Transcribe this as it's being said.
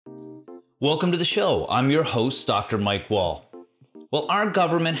Welcome to the show. I'm your host, Dr. Mike Wall. Well, our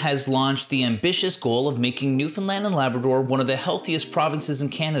government has launched the ambitious goal of making Newfoundland and Labrador one of the healthiest provinces in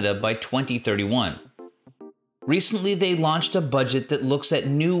Canada by 2031. Recently, they launched a budget that looks at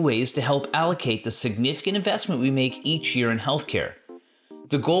new ways to help allocate the significant investment we make each year in healthcare.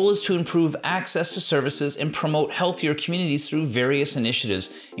 The goal is to improve access to services and promote healthier communities through various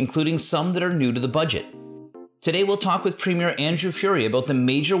initiatives, including some that are new to the budget. Today, we'll talk with Premier Andrew Furey about the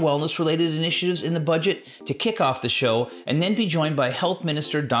major wellness-related initiatives in the budget to kick off the show, and then be joined by Health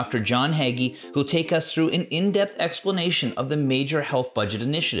Minister Dr. John Haggie, who'll take us through an in-depth explanation of the major health budget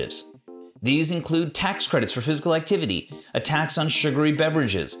initiatives. These include tax credits for physical activity, a tax on sugary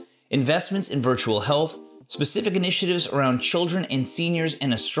beverages, investments in virtual health, specific initiatives around children and seniors,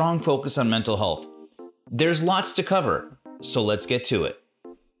 and a strong focus on mental health. There's lots to cover, so let's get to it.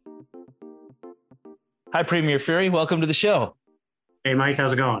 Hi, Premier Furey. Welcome to the show. Hey, Mike.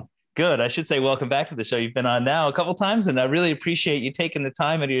 How's it going? Good. I should say welcome back to the show. You've been on now a couple times, and I really appreciate you taking the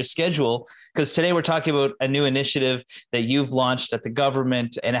time out of your schedule, because today we're talking about a new initiative that you've launched at the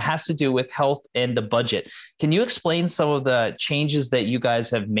government, and it has to do with health and the budget. Can you explain some of the changes that you guys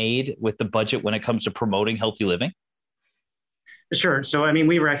have made with the budget when it comes to promoting healthy living? Sure. So,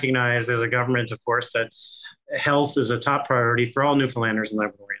 we recognize as a government, of course, that health is a top priority for all Newfoundlanders and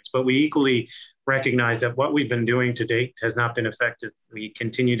Labradorians, but we equally recognize that what we've been doing to date has not been effective. We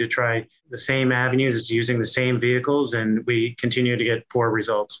continue to try the same avenues, using the same vehicles, and we continue to get poor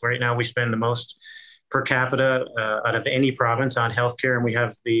results. Right now, we spend the most per capita out of any province on healthcare, and we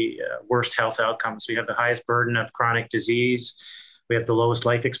have the worst health outcomes. We have the highest burden of chronic disease. We have the lowest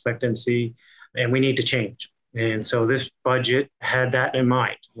life expectancy, and we need to change. And so this budget had that in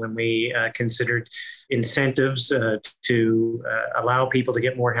mind when we considered incentives to allow people to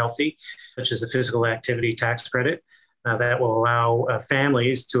get more healthy, such as the physical activity tax credit that will allow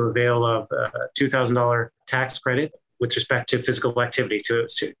families to avail of a $2,000 tax credit with respect to physical activity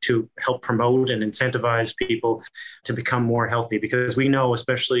to help promote and incentivize people to become more healthy. Because we know,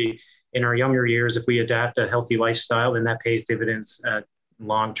 especially in our younger years, if we adapt a healthy lifestyle, then that pays dividends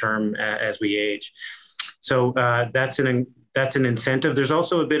long-term as we age. So that's an incentive. There's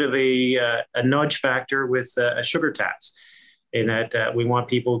also a bit of a nudge factor with a sugar tax, in that we want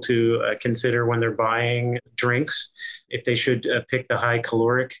people to consider when they're buying drinks if they should pick the high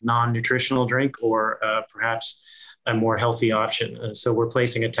caloric, non-nutritional drink, or perhaps a more healthy option. So we're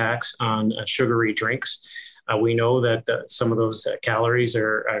placing a tax on sugary drinks. We know that some of those calories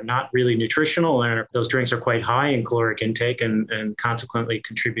are not really nutritional, and those drinks are quite high in caloric intake and consequently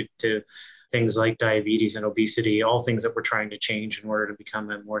contribute to things like diabetes and obesity, all things that we're trying to change in order to become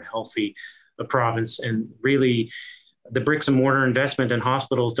a more healthy province. And really, the bricks and mortar investment in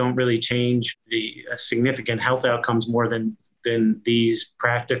hospitals don't really change the significant health outcomes more than these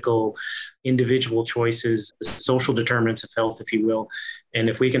practical individual choices, the social determinants of health, if you will. And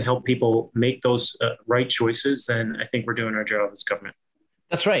if we can help people make those right choices, then I think we're doing our job as government.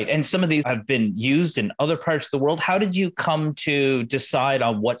 That's right. And some of these have been used in other parts of the world. How did you come to decide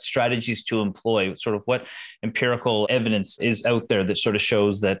on what strategies to employ? Sort of what empirical evidence is out there that sort of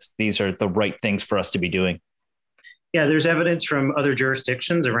shows that these are the right things for us to be doing? Yeah, there's evidence from other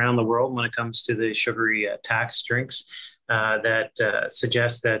jurisdictions around the world when it comes to the sugary tax drinks that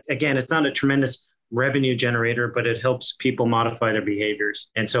suggests that, again, it's not a tremendous revenue generator, but it helps people modify their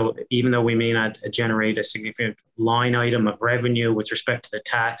behaviors. And so even though we may not generate a significant line item of revenue with respect to the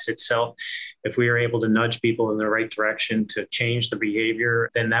tax itself, if we are able to nudge people in the right direction to change the behavior,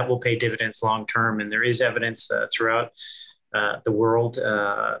 then that will pay dividends long term. And there is evidence throughout the world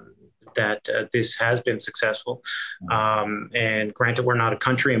that this has been successful. And granted, we're not a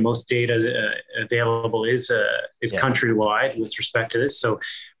country, and most data available is countrywide with respect to this. So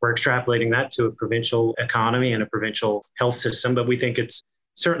we're extrapolating that to a provincial economy and a provincial health system. But we think it's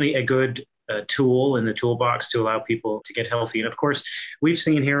certainly a good tool in the toolbox to allow people to get healthy. And of course, we've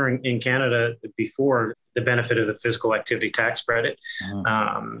seen here in Canada before the benefit of the physical activity tax credit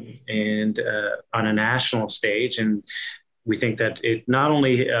and on a national stage. And we think that it not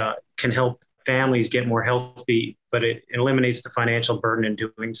only can help families get more healthy, but it eliminates the financial burden in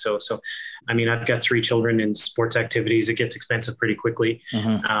doing so. So, I've got 3 children in sports activities. It gets expensive pretty quickly.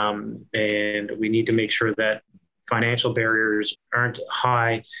 And we need to make sure that financial barriers aren't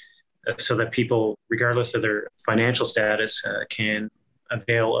high so that people, regardless of their financial status, can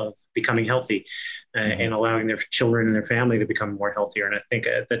avail of becoming healthy and allowing their children and their family to become more healthier. And I think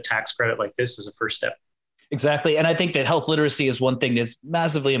the tax credit like this is a first step. Exactly. And I think that health literacy is one thing that's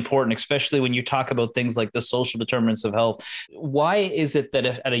massively important, especially when you talk about things like the social determinants of health. Why is it that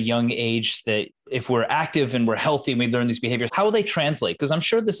if at a young age that if we're active and we're healthy and we learn these behaviors, how will they translate? Because I'm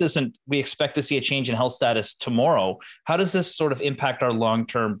sure this isn't, we expect to see a change in health status tomorrow. How does this sort of impact our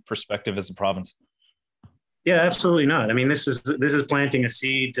long-term perspective as a province? Yeah, absolutely not. I mean, this is planting a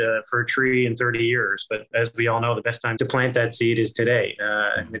seed for a tree in 30 years. But as we all know, the best time to plant that seed is today.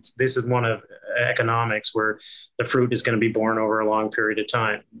 This is one of economics where the fruit is going to be born over a long period of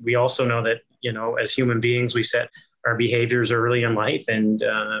time. We also know that, as human beings, we set our behaviors early in life, and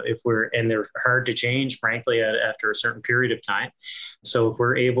they're hard to change, frankly, after a certain period of time. So if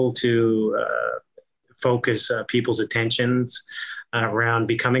we're able to focus people's attentions around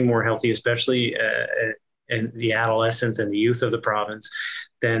becoming more healthy, especially in the adolescents and the youth of the province,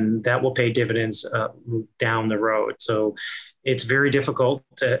 then that will pay dividends down the road. So it's very difficult,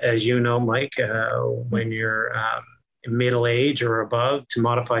 as you know, Mike, when you're middle age or above, to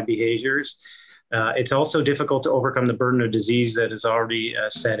modify behaviors. It's also difficult to overcome the burden of disease that is already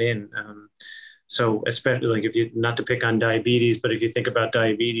set in. So especially like if you, not to pick on diabetes, but if you think about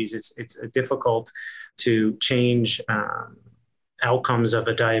diabetes, it's difficult to change outcomes of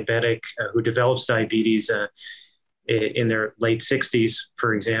a diabetic who develops diabetes in their late 60s,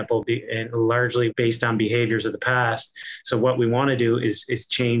 for example, and largely based on behaviors of the past. So what we want to do is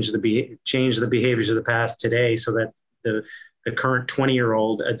change the behaviors of the past today, so that the current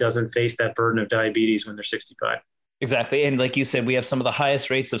 20-year-old doesn't face that burden of diabetes when they're 65. Exactly. And like you said, we have some of the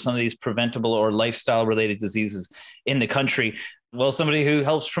highest rates of some of these preventable or lifestyle related diseases in the country. Well, somebody who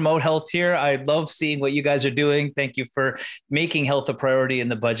helps promote health here, I love seeing what you guys are doing. Thank you for making health a priority in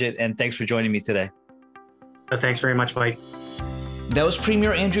the budget. And thanks for joining me today. Thanks very much, Mike. That was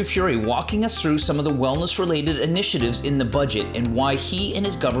Premier Andrew Furey walking us through some of the wellness-related initiatives in the budget and why he and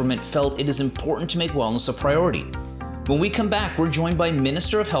his government felt it is important to make wellness a priority. When we come back, we're joined by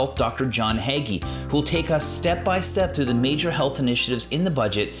Minister of Health, Dr. John Haggie, who will take us step by step through the major health initiatives in the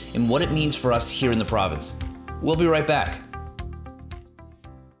budget and what it means for us here in the province. We'll be right back.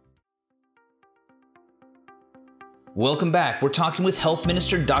 Welcome back. We're talking with Health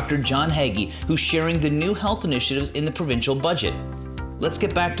Minister Dr. John Haggie, who's sharing the new health initiatives in the provincial budget. Let's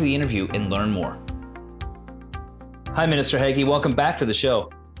get back to the interview and learn more. Hi, Minister Haggie. Welcome back to the show.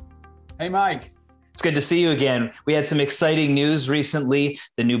 Hey, Mike. It's good to see you again. We had some exciting news recently.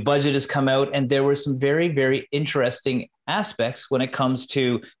 The new budget has come out, and there were some very, very interesting aspects when it comes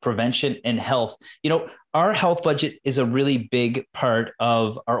to prevention and health. Our health budget is a really big part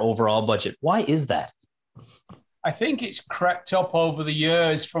of our overall budget. Why is that? I think it's crept up over the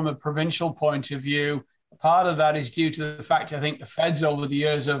years from a provincial point of view. Part of that is due to the fact I think the feds over the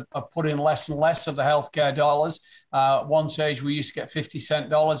years have put in less and less of the healthcare dollars. At one stage, we used to get 50-cent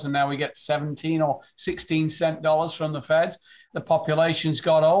dollars, and now we get 17 or 16-cent dollars from the feds. The population's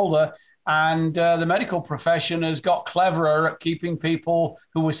got older, and the medical profession has got cleverer at keeping people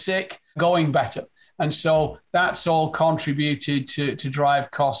who were sick going better. And so that's all contributed to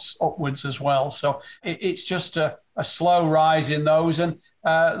drive costs upwards as well. So it's just a slow rise in those. And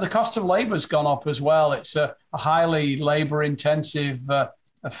the cost of labor has gone up as well. It's a highly labor intensive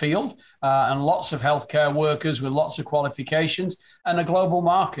field and lots of healthcare workers with lots of qualifications and a global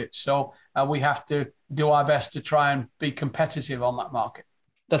market. So we have to do our best to try and be competitive on that market.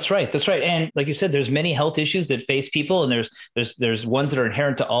 That's right. And like you said, there's many health issues that face people, and there's ones that are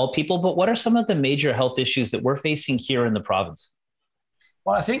inherent to all people. But what are some of the major health issues that we're facing here in the province?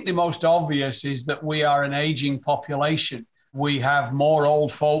 Well, I think the most obvious is that we are an aging population. We have more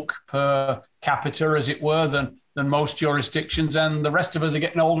old folk per capita, as it were, than most jurisdictions, and the rest of us are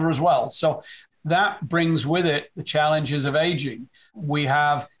getting older as well. So that brings with it the challenges of aging. We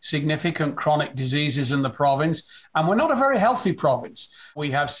have significant chronic diseases in the province, and we're not a very healthy province. We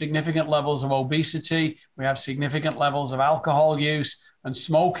have significant levels of obesity. We have significant levels of alcohol use and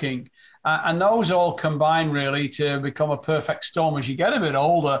smoking. And those all combine really to become a perfect storm. As you get a bit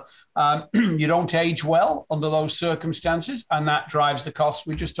older, you don't age well under those circumstances, and that drives the costs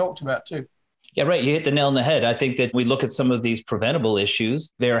we just talked about too. Yeah, right. You hit the nail on the head. I think that we look at some of these preventable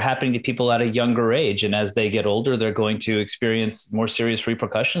issues. They're happening to people at a younger age. And as they get older, they're going to experience more serious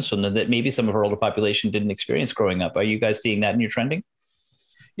repercussions from them that maybe some of our older population didn't experience growing up. Are you guys seeing that in your trending?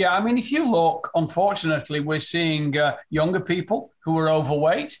 Yeah, I mean, if you look, unfortunately, we're seeing younger people who are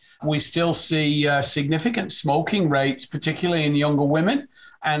overweight. We still see significant smoking rates, particularly in younger women,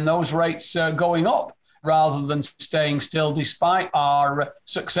 and those rates are going up rather than staying still, despite our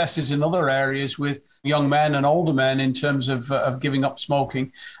successes in other areas with young men and older men in terms of giving up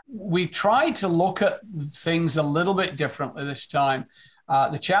smoking. We tried to look at things a little bit differently this time.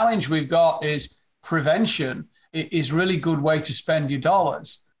 The challenge we've got is prevention is really good way to spend your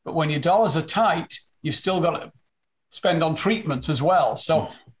dollars. But when your dollars are tight, you've still got to spend on treatment as well. So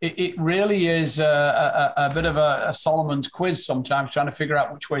it really is a bit of a Solomon's quiz sometimes, trying to figure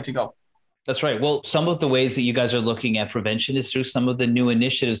out which way to go. That's right. Well, some of the ways that you guys are looking at prevention is through some of the new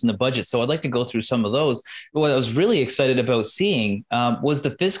initiatives in the budget. So I'd like to go through some of those. What I was really excited about seeing was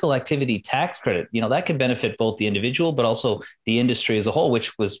the physical activity tax credit. That could benefit both the individual, but also the industry as a whole,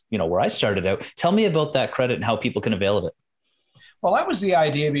 which was, where I started out. Tell me about that credit and how people can avail of it. Well, that was the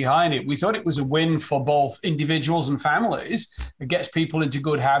idea behind it. We thought it was a win for both individuals and families. It gets people into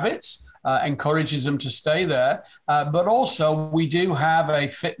good habits, encourages them to stay there. But also, we do have a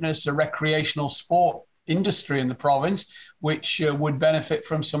fitness, a recreational sport industry in the province, which would benefit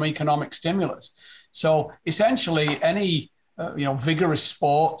from some economic stimulus. So essentially, any vigorous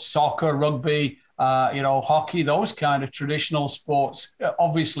sport, soccer, rugby, hockey, those kind of traditional sports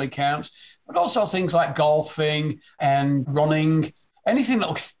obviously counts. But also things like golfing and running, anything that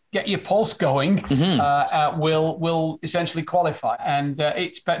will get your pulse going will essentially qualify. And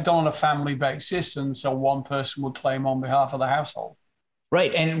it's done on a family basis. And so one person would claim on behalf of the household.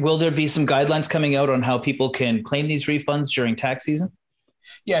 Right. And will there be some guidelines coming out on how people can claim these refunds during tax season?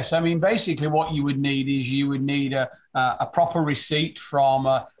 Yes. I mean, basically what you would need is a proper receipt from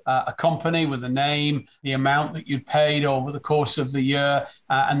a company with a name, the amount that you'd paid over the course of the year,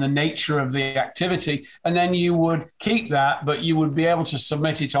 and the nature of the activity. And then you would keep that, but you would be able to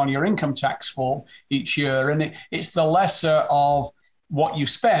submit it on your income tax form each year. And it's the lesser of what you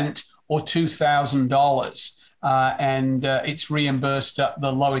spent or $2,000. And it's reimbursed at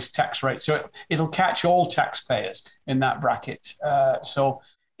the lowest tax rate. So it'll catch all taxpayers in that bracket. So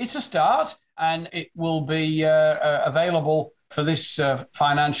it's a start, and it will be available for this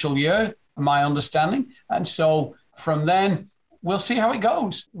financial year, my understanding. And so from then, we'll see how it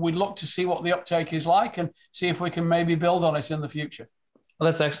goes. We'd look to see what the uptake is like and see if we can maybe build on it in the future. Well,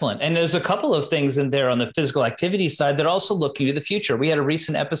 that's excellent. And there's a couple of things in there on the physical activity side that are also looking to the future. We had a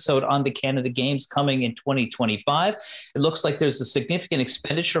recent episode on the Canada Games coming in 2025. It looks like there's a significant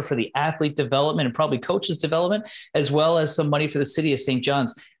expenditure for the athlete development and probably coaches development, as well as some money for the city of St.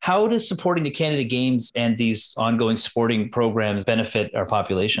 John's. How does supporting the Canada Games and these ongoing sporting programs benefit our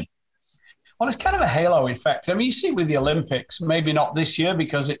population? Well, it's kind of a halo effect. I mean, you see with the Olympics, maybe not this year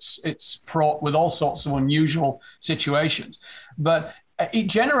because it's fraught with all sorts of unusual situations, but it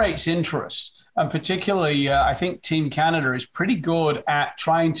generates interest. And particularly, I think Team Canada is pretty good at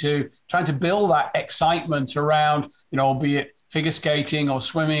trying to build that excitement around, be it figure skating or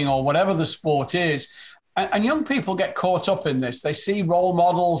swimming or whatever the sport is. And young people get caught up in this. They see role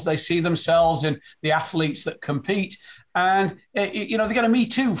models. They see themselves in the athletes that compete. And, they get a Me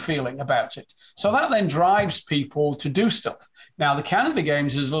Too feeling about it. So that then drives people to do stuff. Now, the Canada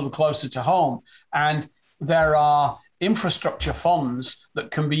Games is a little closer to home. And there are infrastructure funds that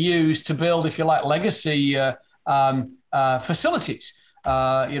can be used to build, if you like, legacy facilities,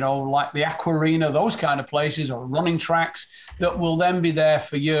 like the Aqua Arena, those kind of places, or running tracks that will then be there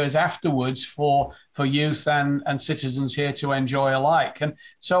for years afterwards for youth and citizens here to enjoy alike. And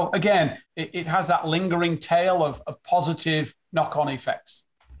so, again, it has that lingering tail of positive knock-on effects.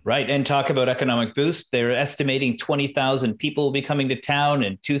 Right. And talk about economic boost. They're estimating 20,000 people will be coming to town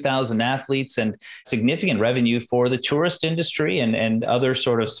and 2,000 athletes, and significant revenue for the tourist industry and other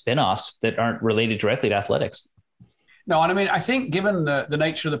sort of spin-offs that aren't related directly to athletics. No, and I mean, I think given the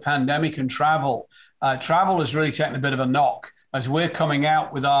nature of the pandemic and travel has really taken a bit of a knock as we're coming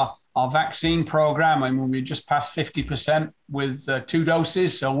out with our vaccine program. I mean, we just passed 50% with 2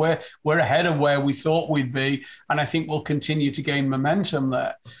 doses. So we're ahead of where we thought we'd be. And I think we'll continue to gain momentum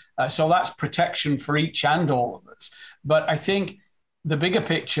there. So that's protection for each and all of us. But I think the bigger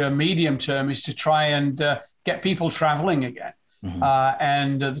picture, medium term, is to try and get people traveling again. Mm-hmm.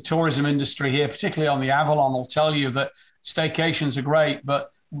 And the tourism industry here, particularly on the Avalon, will tell you that staycations are great,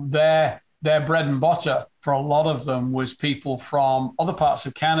 but their bread and butter for a lot of them was people from other parts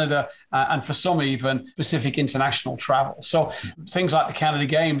of Canada and for some even Pacific international travel. So things like the Canada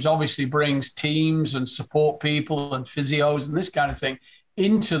Games obviously brings teams and support people and physios and this kind of thing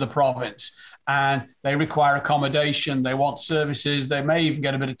into the province. And they require accommodation. They want services. They may even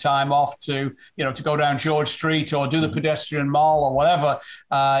get a bit of time off to go down George Street or do the pedestrian mall or whatever,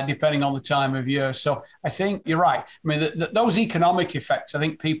 depending on the time of year. So I think you're right. I mean, those economic effects, I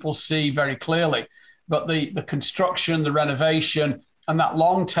think people see very clearly. But the construction, the renovation, and that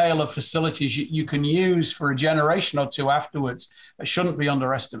long tail of facilities you can use for a generation or two afterwards, it shouldn't be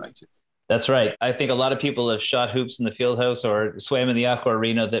underestimated. That's right. I think a lot of people have shot hoops in the field house or swam in the Aqua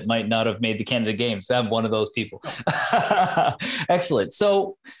Arena that might not have made the Canada Games. I'm one of those people. Excellent.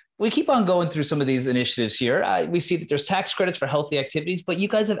 So We keep on going through some of these initiatives here. We see that there's tax credits for healthy activities, but you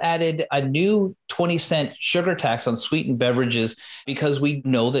guys have added a new 20-cent sugar tax on sweetened beverages because we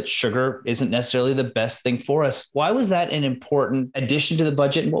know that sugar isn't necessarily the best thing for us. Why was that an important addition to the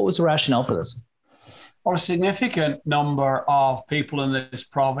budget, and what was the rationale for this? Well, a significant number of people in this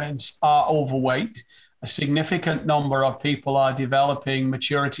province are overweight. A significant number of people are developing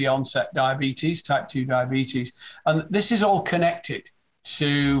maturity onset diabetes, type 2 diabetes, and this is all connected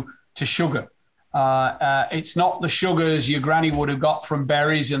to sugar. It's not the sugars your granny would have got from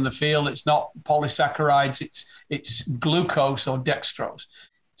berries in the field. It's not polysaccharides. It's glucose or dextrose.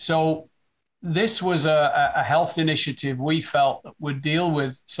 So this was a health initiative we felt that would deal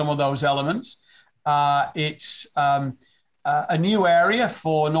with some of those elements. It's a new area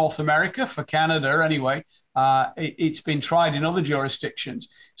for North America, for Canada anyway. It's been tried in other jurisdictions.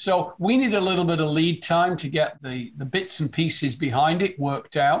 So we need a little bit of lead time to get the bits and pieces behind it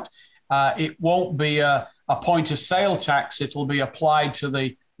worked out. It won't be a point of sale tax. It'll be applied to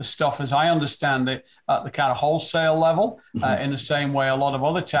the stuff, as I understand it, at the kind of wholesale level, in the same way a lot of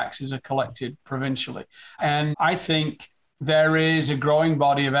other taxes are collected provincially. And I think there is a growing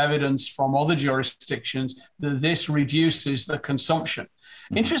body of evidence from other jurisdictions that this reduces the consumption.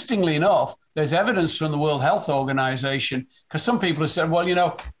 Interestingly enough, there's evidence from the World Health Organization, because some people have said, well, you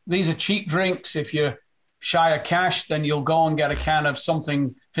know, these are cheap drinks. If you're shy of cash, then you'll go and get a can of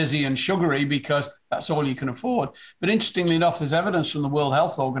something fizzy and sugary because that's all you can afford. But interestingly enough, there's evidence from the World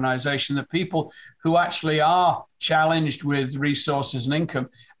Health Organization that people who actually are challenged with resources and income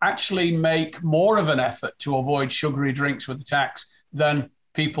actually make more of an effort to avoid sugary drinks with the tax than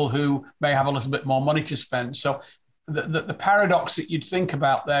people who may have a little bit more money to spend. So the paradox that you'd think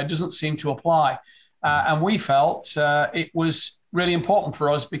about there doesn't seem to apply. And we felt it was really important for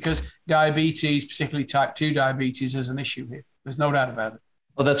us because diabetes, particularly type 2 diabetes, is an issue here. There's no doubt about it.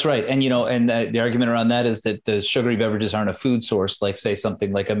 Well, that's right. And, the argument around that is that the sugary beverages aren't a food source, like say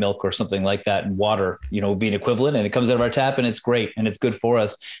something like a milk or something like that, and water, being equivalent, and it comes out of our tap and it's great and it's good for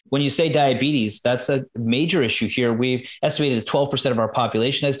us. When you say diabetes, that's a major issue here. We've estimated that 12% of our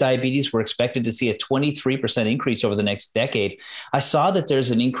population has diabetes. We're expected to see a 23% increase over the next decade. I saw that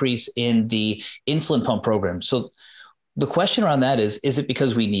there's an increase in the insulin pump program. So the question around that is it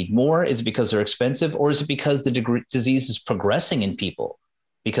because we need more? Is it because they're expensive? Or is it because the disease is progressing in people?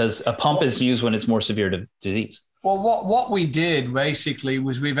 Because a pump is used when it's more severe disease. Well, what we did basically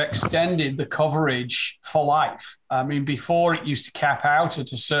was we've extended the coverage for life. I mean, before it used to cap out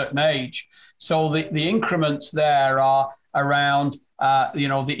at a certain age. So the increments there are around,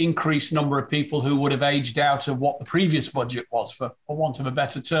 the increased number of people who would have aged out of what the previous budget was, for want of a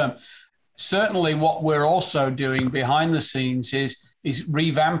better term. Certainly what we're also doing behind the scenes is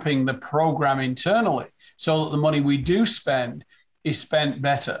revamping the program internally so that the money we do spend is spent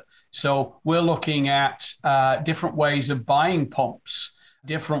better. So we're looking at different ways of buying pumps,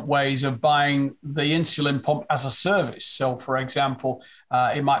 different ways of buying the insulin pump as a service. So for example,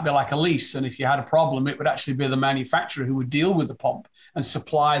 it might be like a lease. And if you had a problem, it would actually be the manufacturer who would deal with the pump and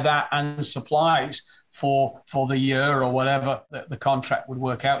supply that and supplies for the year or whatever the contract would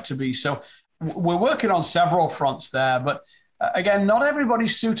work out to be. So we're working on several fronts there. But again, not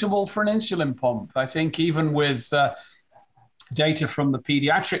everybody's suitable for an insulin pump. I think even with data from the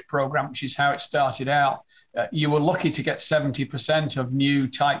pediatric program, which is how it started out, you were lucky to get 70% of new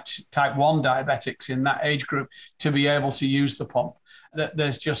type 1 diabetics in that age group to be able to use the pump.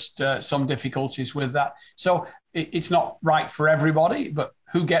 There's just some difficulties with that. So it's not right for everybody, but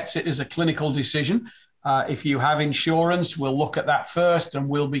who gets it is a clinical decision. If you have insurance, we'll look at that first and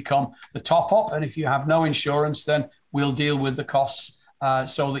we'll become the top up. And if you have no insurance, then we'll deal with the costs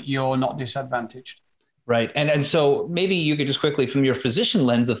so that you're not disadvantaged. Right. And so maybe you could just quickly, from your physician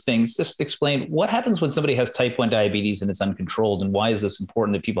lens of things, just explain what happens when somebody has type 1 diabetes and it's uncontrolled, and why is this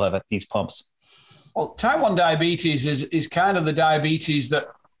important that people have these pumps? Well, type 1 diabetes is kind of the diabetes that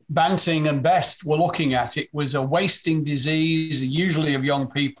Banting and Best were looking at. It was a wasting disease, usually of young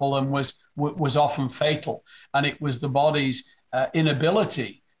people, and was often fatal. And it was the body's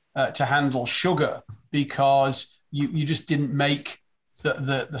inability to handle sugar because you just didn't make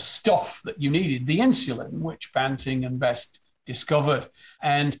the stuff that you needed, the insulin, which Banting and Best discovered.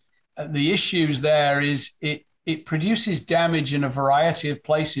 And the issues there is it produces damage in a variety of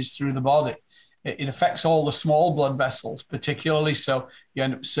places through the body. It affects all the small blood vessels, particularly. So you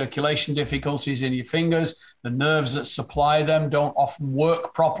end up with circulation difficulties in your fingers. The nerves that supply them don't often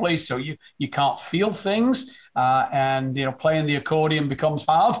work properly, so you can't feel things. And playing the accordion becomes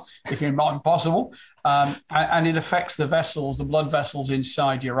hard, if not impossible. And it affects the vessels, the blood vessels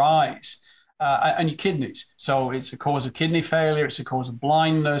inside your eyes. and your kidneys. So it's a cause of kidney failure, it's a cause of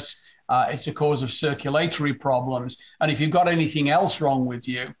blindness, it's a cause of circulatory problems. And if you've got anything else wrong with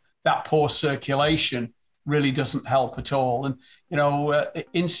you, that poor circulation really doesn't help at all. And,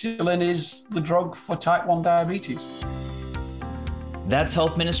 insulin is the drug for type 1 diabetes. That's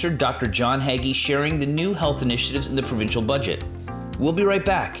Health Minister Dr. John Haggie sharing the new health initiatives in the provincial budget. We'll be right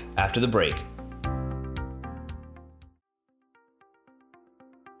back after the break.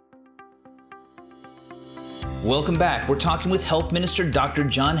 Welcome back. We're talking with Health Minister Dr.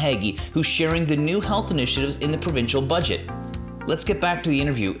 John Haggie, who's sharing the new health initiatives in the provincial budget. Let's get back to the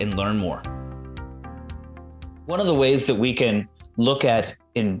interview and learn more. One of the ways that we can look at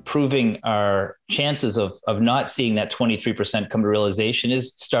improving our chances of not seeing that 23% come to realization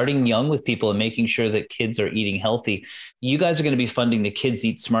is starting young with people and making sure that kids are eating healthy. You guys are going to be funding the Kids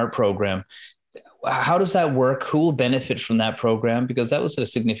Eat Smart program. How does that work? Who will benefit from that program? Because that was a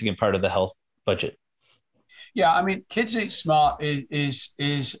significant part of the health budget. Yeah, I mean, Kids Eat Smart is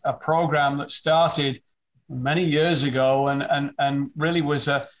a program that started many years ago and really was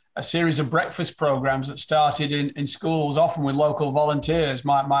a series of breakfast programs that started in schools, often with local volunteers.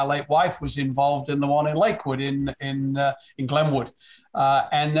 My late wife was involved in the one in Lakewood in Glenwood.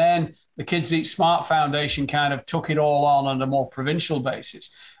 And then the Kids Eat Smart Foundation kind of took it all on a more provincial basis.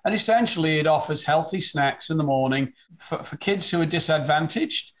 And essentially it offers healthy snacks in the morning for kids who are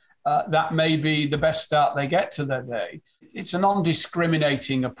disadvantaged. That may be the best start they get to their day. It's a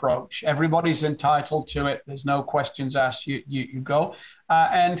non-discriminating approach. Everybody's entitled to it. There's no questions asked. You go.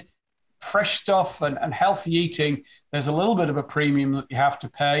 And fresh stuff and healthy eating, there's a little bit of a premium that you have to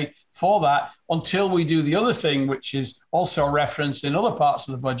pay for that until we do the other thing, which is also referenced in other parts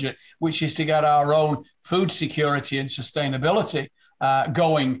of the budget, which is to get our own food security and sustainability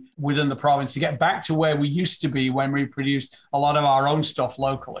going within the province, to get back to where we used to be when we produced a lot of our own stuff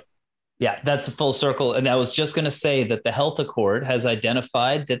locally. Yeah, that's a full circle. And I was just going to say that the Health Accord has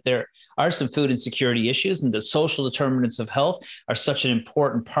identified that there are some food insecurity issues, and the social determinants of health are such an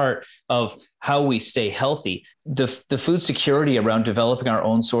important part of how we stay healthy. The food security around developing our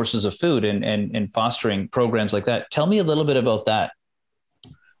own sources of food and fostering programs like that. Tell me a little bit about that.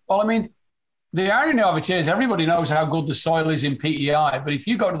 Well, I mean, the irony of it is everybody knows how good the soil is in PEI, but if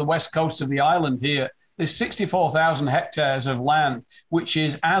you go to the west coast of the island here, there's 64,000 hectares of land, which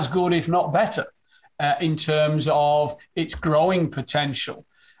is as good, if not better, in terms of its growing potential.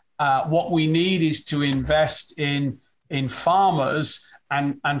 What we need is to invest in farmers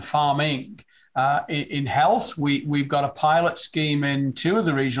and farming. In health, we've got a pilot scheme in 2 of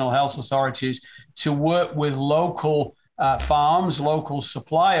the regional health authorities to work with local farms, local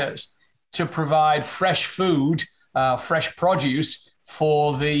suppliers, to provide fresh food, fresh produce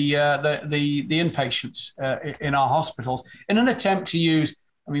for the inpatients in our hospitals, in an attempt to use,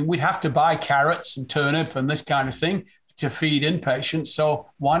 I mean, we'd have to buy carrots and turnip and this kind of thing to feed inpatients.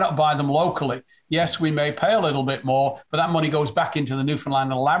 So why not buy them locally? Yes, we may pay a little bit more, but that money goes back into the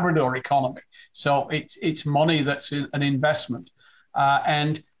Newfoundland and Labrador economy. So it's money that's an investment.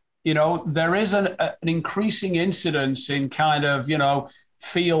 And, there is an increasing incidence in kind of,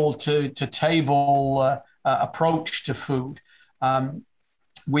 field to table approach to food.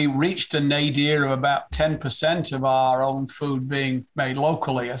 We reached a nadir of about 10% of our own food being made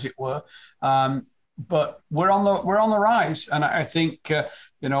locally, as it were. But we're on the rise, and I think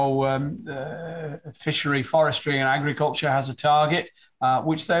fishery, forestry, and agriculture has a target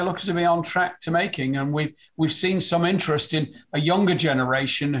which they look to be on track to making. And we've seen some interest in a younger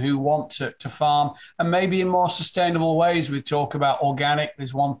generation who want to farm, and maybe in more sustainable ways. We talk about organic.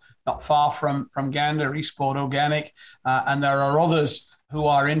 There's one not far from Gander, Eastport Organic, and there are others who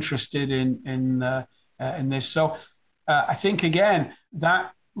are interested in this. So I think again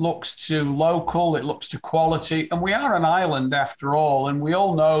that looks to local, it looks to quality, and we are an island after all, and we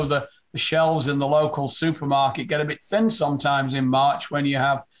all know the shelves in the local supermarket get a bit thin sometimes in March when you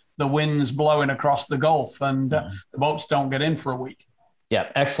have the winds blowing across the Gulf and the boats don't get in for a week.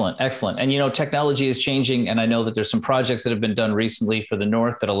 Yeah, excellent. And, technology is changing, and I know that there's some projects that have been done recently for the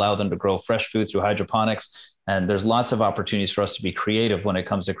North that allow them to grow fresh food through hydroponics, and there's lots of opportunities for us to be creative when it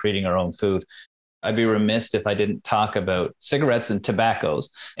comes to creating our own food. I'd be remiss if I didn't talk about cigarettes and tobaccos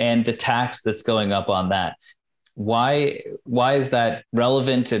and the tax that's going up on that. Why is that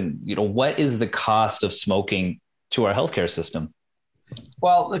relevant? And, what is the cost of smoking to our healthcare system?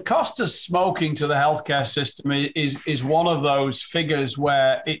 Well, the cost of smoking to the healthcare system is one of those figures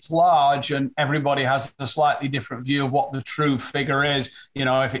where it's large and everybody has a slightly different view of what the true figure is,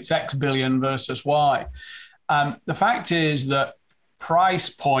 if it's X billion versus Y. The fact is that price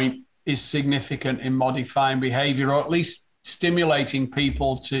point is significant in modifying behavior, or at least stimulating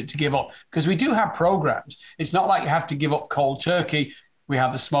people to give up, because we do have programs. It's not like you have to give up cold turkey. We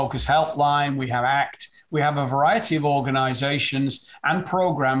have the Smokers Helpline, we have ACT, we have a variety of organizations and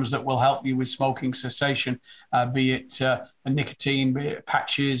programs that will help you with smoking cessation, be it nicotine, be it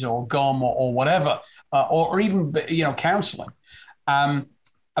patches or gum or whatever, or even counseling.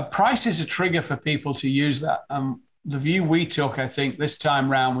 A price is a trigger for people to use that. The view we took, I think, this time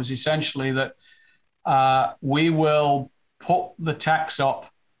round was essentially that we will put the tax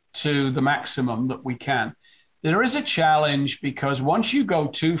up to the maximum that we can. There is a challenge because once you go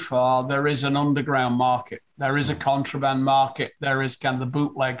too far, there is an underground market. There is a contraband market. There is kind of the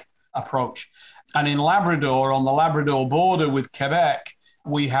bootleg approach. And in Labrador, on the Labrador border with Quebec,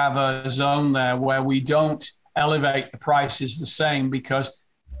 we have a zone there where we don't elevate the prices the same, because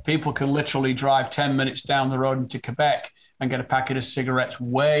people can literally drive 10 minutes down the road into Quebec and get a packet of cigarettes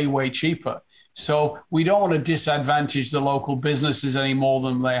way, way cheaper. So we don't want to disadvantage the local businesses any more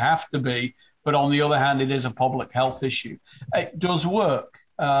than they have to be. But on the other hand, it is a public health issue. It does work.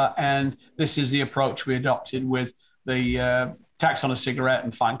 And this is the approach we adopted with the tax on a cigarette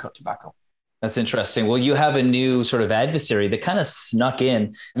and fine cut tobacco. That's interesting. Well, you have a new sort of adversary that kind of snuck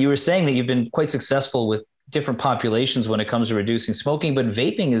in. You were saying that you've been quite successful with different populations when it comes to reducing smoking, but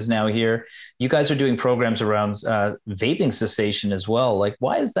vaping is now here. You guys are doing programs around vaping cessation as well. Like,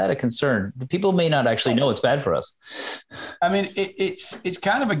 why is that a concern? People may not actually know it's bad for us. I mean, it's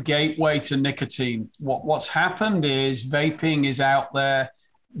kind of a gateway to nicotine. What's happened is vaping is out there.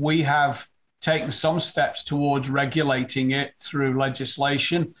 We have taken some steps towards regulating it through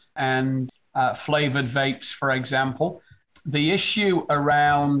legislation and flavored vapes, for example. The issue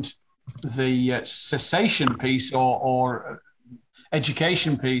around the cessation piece or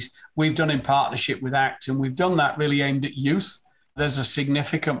education piece, we've done in partnership with ACT, and we've done that really aimed at youth. There's a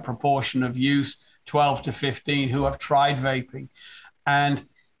significant proportion of youth, 12 to 15, who have tried vaping. And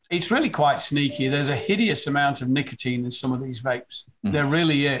it's really quite sneaky. There's a hideous amount of nicotine in some of these vapes. There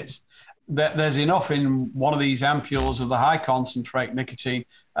really is. There's enough in one of these ampules of the high concentrate nicotine.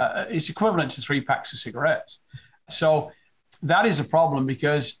 It's equivalent to 3 packs of cigarettes. So that is a problem,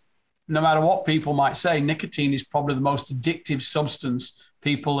 because no matter what people might say, nicotine is probably the most addictive substance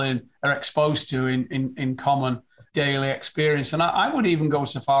people are exposed to in common daily experience. And I would even go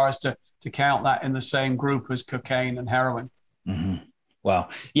so far as to count that in the same group as cocaine and heroin. Mm-hmm. Wow.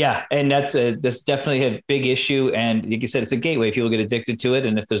 Yeah. And that's definitely a big issue. And like you said, it's a gateway. People get addicted to it.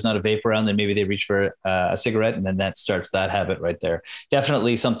 And if there's not a vape around, then maybe they reach for a cigarette, and then that starts that habit right there.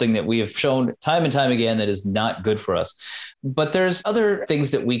 Definitely something that we have shown time and time again that is not good for us. But there's other things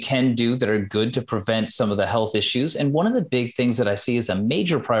that we can do that are good to prevent some of the health issues. And one of the big things that I see as a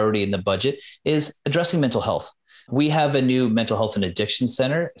major priority in the budget is addressing mental health. We have a new mental health and addiction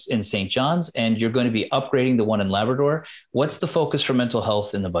center in St. John's, and you're going to be upgrading the one in Labrador. What's the focus for mental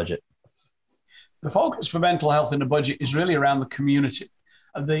health in the budget? The focus for mental health in the budget is really around the community.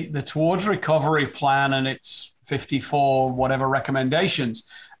 The Towards Recovery plan and its 54 whatever recommendations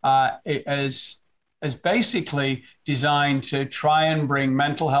is basically designed to try and bring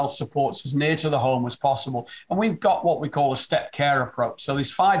mental health supports as near to the home as possible. And we've got what we call a step care approach. So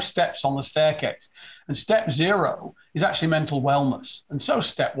there's 5 steps on the staircase. And step 0 is actually mental wellness. And so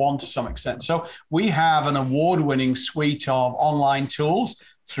step 1 to some extent. So we have an award-winning suite of online tools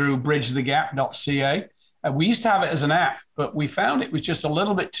through bridgethegap.ca. We used to have it as an app, but we found it was just a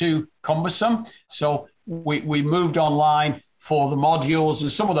little bit too cumbersome. So we moved online for the modules,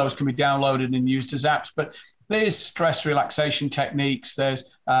 and some of those can be downloaded and used as apps. But there's stress relaxation techniques,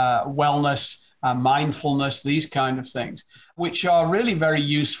 there's wellness, mindfulness, these kind of things, which are really very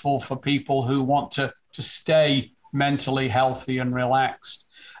useful for people who want to stay mentally healthy and relaxed.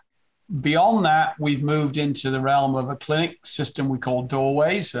 Beyond that, we've moved into the realm of a clinic system we call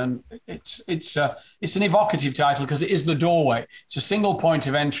Doorways, and it's an evocative title because it is the doorway. It's a single point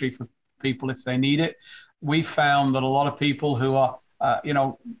of entry for people if they need it. We found that a lot of people who are,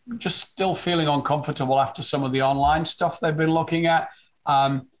 just still feeling uncomfortable after some of the online stuff they've been looking at,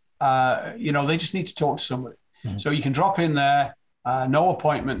 they just need to talk to somebody. Mm-hmm. So you can drop in there, no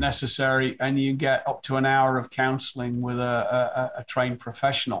appointment necessary, and you get up to an hour of counseling with a trained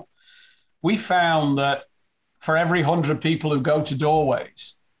professional. We found that for every 100 people who go to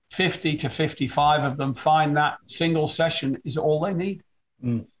Doorways, 50 to 55 of them find that single session is all they need.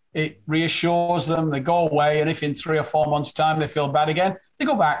 Mm. It reassures them, they go away, and if in 3 or 4 months' time they feel bad again, they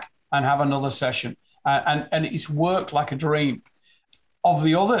go back and have another session. And it's worked like a dream. Of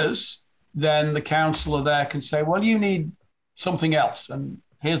the others, then the counsellor there can say, well, you need something else, and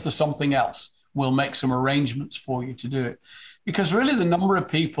here's the something else. We'll make some arrangements for you to do it. Because really the number of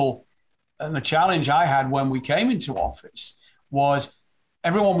people And the challenge I had when we came into office was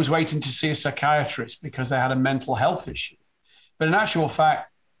everyone was waiting to see a psychiatrist because they had a mental health issue. But in actual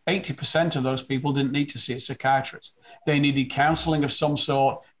fact, 80% of those people didn't need to see a psychiatrist. They needed counseling of some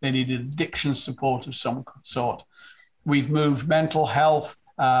sort. They needed addiction support of some sort. We've moved mental health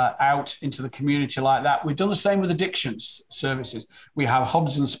out into the community like that. We've done the same with addictions services. We have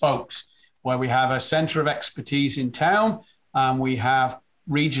hubs and spokes where we have a center of expertise in town, and we have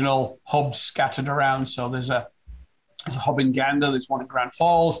regional hubs scattered around. So there's a hub in Gander, there's one in Grand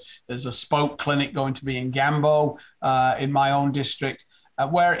Falls, there's a spoke clinic going to be in Gambo in my own district,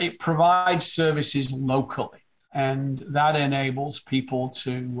 where it provides services locally. And that enables people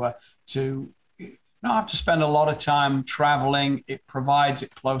to not have to spend a lot of time traveling. It provides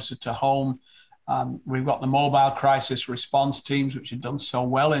it closer to home. We've got the mobile crisis response teams, which have done so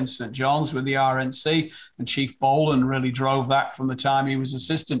well in St. John's with the RNC, and Chief Boland really drove that from the time he was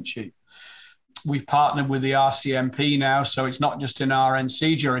assistant chief. We've partnered with the RCMP now, so it's not just in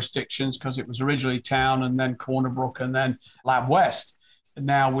RNC jurisdictions, because it was originally town and then Corner Brook and then Lab West. And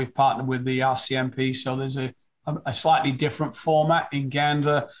now we've partnered with the RCMP, so there's a slightly different format in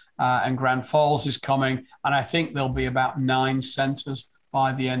Gander, and Grand Falls is coming. And I think there'll be about 9 centres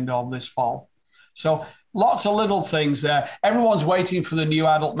by the end of this fall. So lots of little things there. Everyone's waiting for the new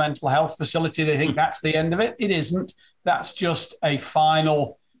adult mental health facility. They think that's the end of it. It isn't. That's just a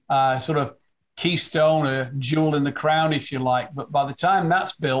final sort of keystone, a jewel in the crown, if you like. But by the time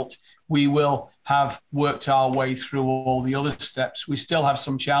that's built, we will have worked our way through all the other steps. We still have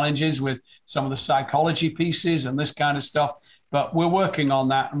some challenges with some of the psychology pieces and this kind of stuff, but we're working on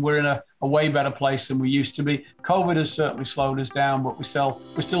that, and we're in a way better place than we used to be. COVID has certainly slowed us down, but we're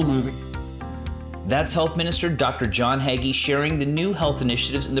still moving. That's Health Minister Dr. John Haggie sharing the new health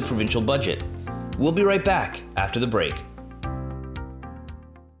initiatives in the provincial budget. We'll be right back after the break.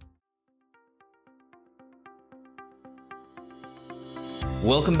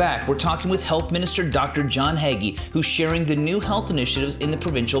 Welcome back. We're talking with Health Minister Dr. John Haggie, who's sharing the new health initiatives in the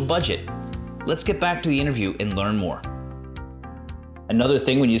provincial budget. Let's get back to the interview and learn more. Another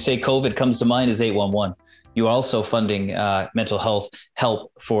thing when you say COVID comes to mind is 811. You're also funding mental health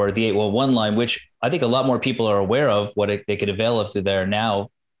help for the 811 line, which I think a lot more people are aware of what they could avail of through there now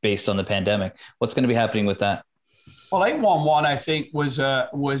based on the pandemic. What's going to be happening with that? Well, 811, I think, was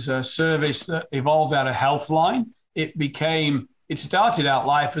a service that evolved out of Healthline. It started out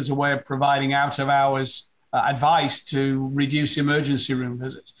life as a way of providing out-of-hours advice to reduce emergency room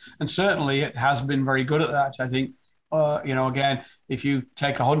visits. And certainly it has been very good at that. I think, again, if you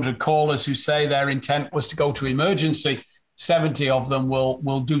take 100 callers who say their intent was to go to emergency, 70 of them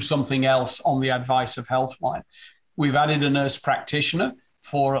will do something else on the advice of Healthline. We've added a nurse practitioner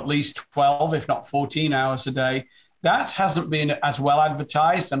for at least 12, if not 14 hours a day. That hasn't been as well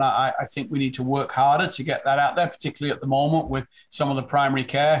advertised, and I think we need to work harder to get that out there, particularly at the moment with some of the primary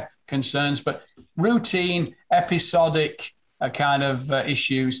care concerns. But routine, episodic kind of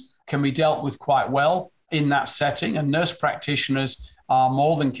issues can be dealt with quite well in that setting, and nurse practitioners are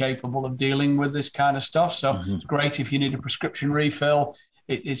more than capable of dealing with this kind of stuff. So It's great if you need a prescription refill.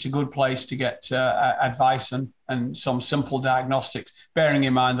 It's a good place to get advice and some simple diagnostics, bearing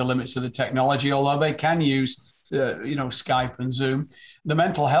in mind the limits of the technology, although they can use Skype and Zoom. The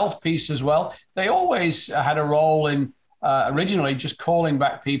mental health piece as well. They always had a role in originally just calling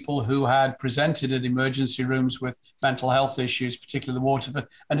back people who had presented at emergency rooms with mental health issues, particularly the Waterford,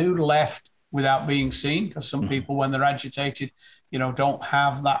 and who left without being seen, because some people, when they're agitated, don't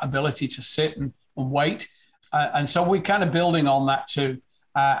have that ability to sit and wait. And so we're kind of building on that too.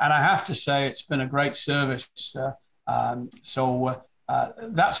 And I have to say, it's been a great service.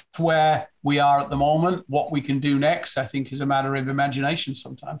 That's where we are at the moment. What we can do next, I think, is a matter of imagination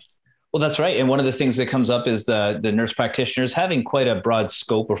sometimes. Well, that's right. And one of the things that comes up is the nurse practitioners having quite a broad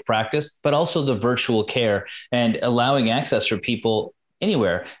scope of practice, but also the virtual care and allowing access for people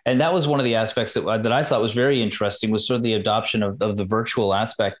anywhere. And that was one of the aspects that I thought was very interesting, was sort of the adoption of the virtual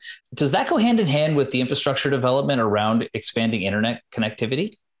aspect. Does that go hand in hand with the infrastructure development around expanding internet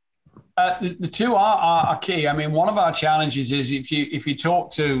connectivity? The two are key. I mean, one of our challenges is if you talk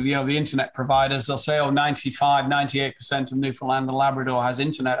to the internet providers, they'll say 98% of Newfoundland and Labrador has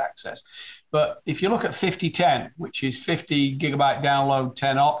internet access. But if you look at 5010, which is 50 gigabyte download,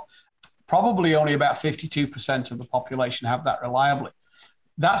 10 up, probably only about 52% of the population have that reliably.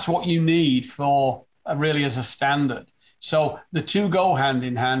 That's what you need for really as a standard. So the two go hand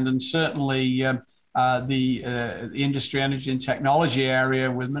in hand, and certainly the industry, energy and technology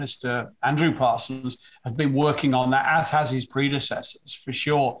area with Minister Andrew Parsons has been working on that, as has his predecessors, for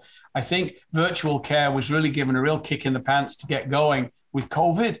sure. I think virtual care was really given a real kick in the pants to get going with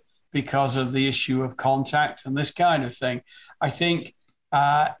COVID. because of the issue of contact and this kind of thing. I think,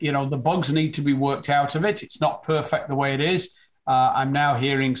 the bugs need to be worked out of it. It's not perfect the way it is. I'm now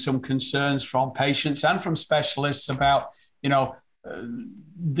hearing some concerns from patients and from specialists about,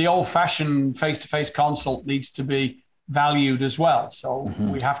 the old-fashioned face-to-face consult needs to be valued as well. So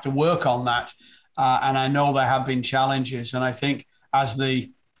we have to work on that. And I know there have been challenges. And I think as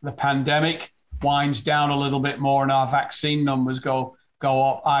the pandemic winds down a little bit more and our vaccine numbers go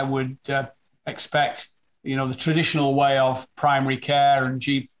up, I would expect, the traditional way of primary care and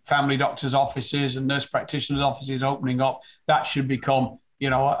family doctors' offices and nurse practitioners' offices opening up, that should become,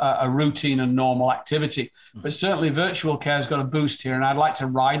 a routine and normal activity. But certainly virtual care has got a boost here, and I'd like to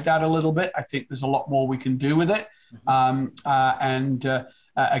ride that a little bit. I think there's a lot more we can do with it.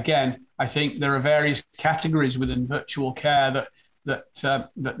 Again, I think there are various categories within virtual care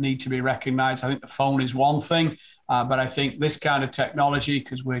that need to be recognized. I think the phone is one thing, but I think this kind of technology,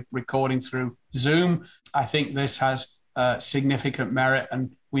 because we're recording through Zoom, I think this has significant merit,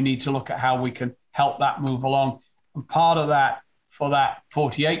 and we need to look at how we can help that move along. And part of that, for that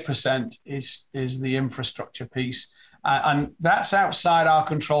 48%, is the infrastructure piece. And that's outside our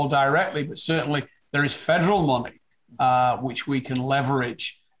control directly, but certainly there is federal money, which we can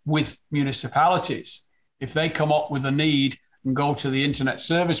leverage with municipalities. If they come up with a need and go to the internet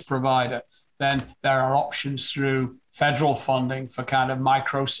service provider, then there are options through federal funding for kind of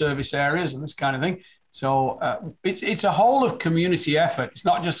microservice areas and this kind of thing. So it's a whole of community effort. It's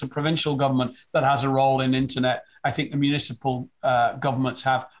not just the provincial government that has a role in internet. I think the municipal governments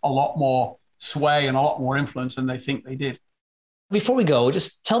have a lot more sway and a lot more influence than they think they did. Before we go,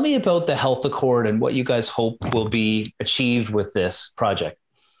 just tell me about the Health Accord and what you guys hope will be achieved with this project.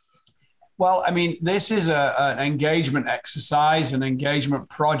 Well, I mean, this is an engagement exercise, an engagement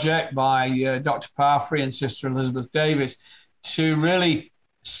project by Dr. Furey and Sister Elizabeth Davis to really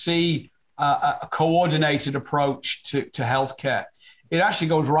see a coordinated approach to healthcare. It actually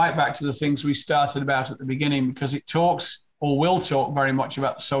goes right back to the things we started about at the beginning, because it talks or will talk very much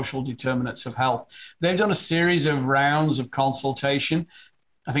about the social determinants of health. They've done a series of rounds of consultation.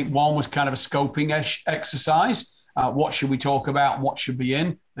 I think one was kind of a scoping exercise. What should we talk about and what should be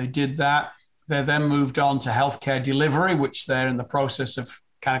in? They did that. They then moved on to healthcare delivery, which they're in the process of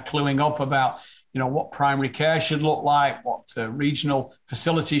kind of cluing up about, what primary care should look like, what regional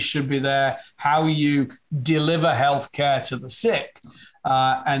facilities should be there, how you deliver healthcare to the sick.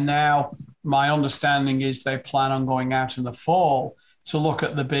 And now my understanding is they plan on going out in the fall to look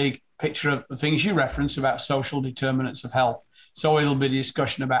at the big picture of the things you referenced about social determinants of health. So it'll be a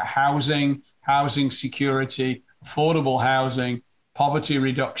discussion about housing security, affordable housing, poverty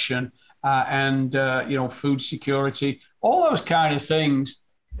reduction, and food security, all those kind of things.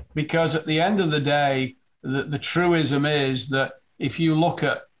 Because at the end of the day, the truism is that if you look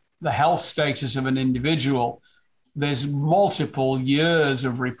at the health status of an individual, there's multiple years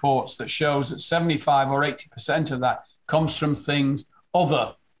of reports that shows that 75 or 80% of that comes from things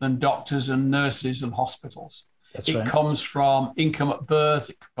other than doctors and nurses and hospitals. It comes from income at birth,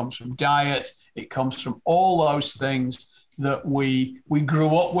 it comes from diet, it comes from all those things that we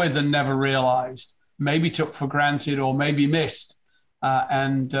grew up with and never realized, maybe took for granted or maybe missed.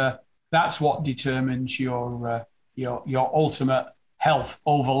 And that's what determines your ultimate health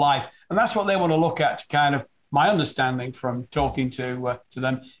over life. And that's what they want to look at to kind of, my understanding from talking to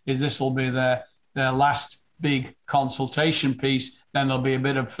them is this will be their last big consultation piece. Then there'll be a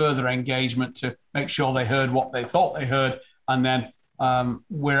bit of further engagement to make sure they heard what they thought they heard. And then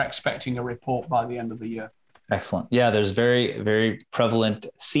we're expecting a report by the end of the year. Excellent. Yeah, there's very, very prevalent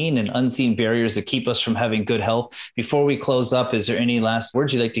seen and unseen barriers that keep us from having good health. Before we close up, is there any last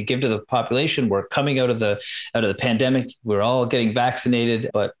words you'd like to give to the population? We're coming out of the pandemic. We're all getting vaccinated,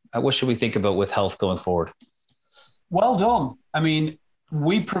 but what should we think about with health going forward? Well done. I mean,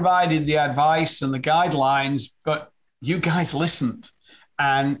 we provided the advice and the guidelines, but you guys listened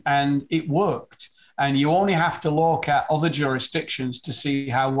and it worked. And you only have to look at other jurisdictions to see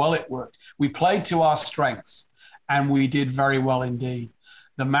how well it worked. We played to our strengths and we did very well indeed.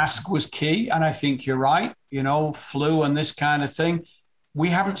 The mask was key. And I think you're right, flu and this kind of thing. We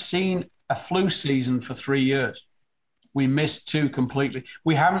haven't seen a flu season for 3 years. We missed 2 completely.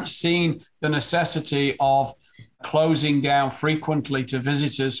 We haven't seen the necessity of closing down frequently to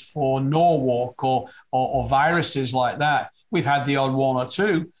visitors for Norwalk or viruses like that. We've had the odd 1 or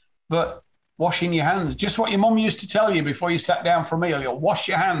 2, but washing your hands, just what your mum used to tell you before you sat down for a meal, you'll wash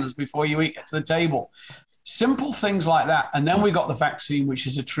your hands before you eat at the table. Simple things like that. And then we got the vaccine, which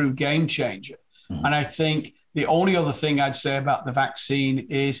is a true game changer. And I think the only other thing I'd say about the vaccine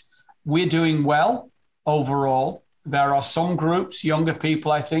is we're doing well overall. There are some groups, younger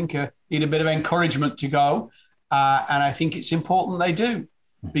people, I think, need a bit of encouragement to go. And I think it's important they do,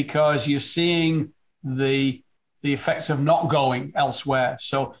 because you're seeing the effects of not going elsewhere.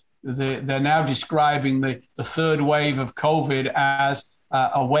 So they're now describing the third wave of COVID as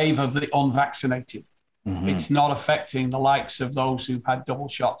a wave of the unvaccinated. Mm-hmm. It's not affecting the likes of those who've had double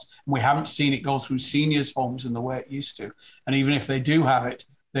shots. And we haven't seen it go through seniors' homes in the way it used to. And even if they do have it,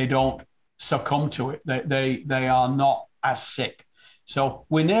 they don't succumb to it. They are not as sick. So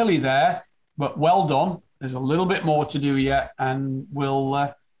we're nearly there, but well done. There's a little bit more to do yet, and we'll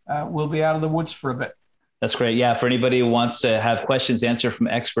be out of the woods for a bit. That's great. Yeah, for anybody who wants to have questions answered from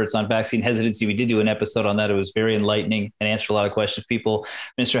experts on vaccine hesitancy, we did do an episode on that. It was very enlightening and answered a lot of questions. People,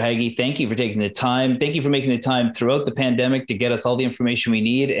 Mr. Haggie, thank you for taking the time. Thank you for making the time throughout the pandemic to get us all the information we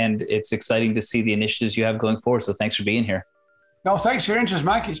need. And it's exciting to see the initiatives you have going forward. So thanks for being here. No, thanks for your interest,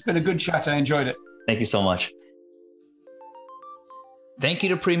 Mike. It's been a good chat. I enjoyed it. Thank you so much. Thank you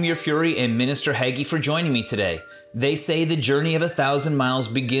to Premier Furey and Minister Haggie for joining me today. They say the journey of 1,000 miles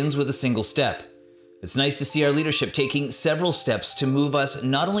begins with a single step. It's nice to see our leadership taking several steps to move us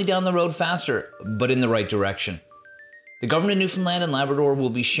not only down the road faster, but in the right direction. The government of Newfoundland and Labrador will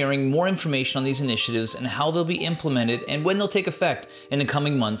be sharing more information on these initiatives and how they'll be implemented and when they'll take effect in the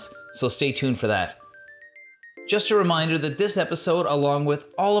coming months, so stay tuned for that. Just a reminder that this episode, along with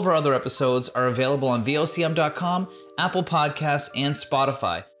all of our other episodes, are available on vocm.com, Apple Podcasts, and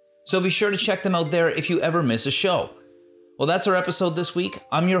Spotify. So be sure to check them out there if you ever miss a show. Well, that's our episode this week.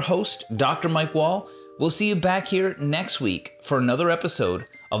 I'm your host, Dr. Mike Wall. We'll see you back here next week for another episode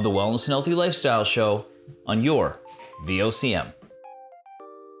of the Wellness and Healthy Lifestyle Show on your VOCM.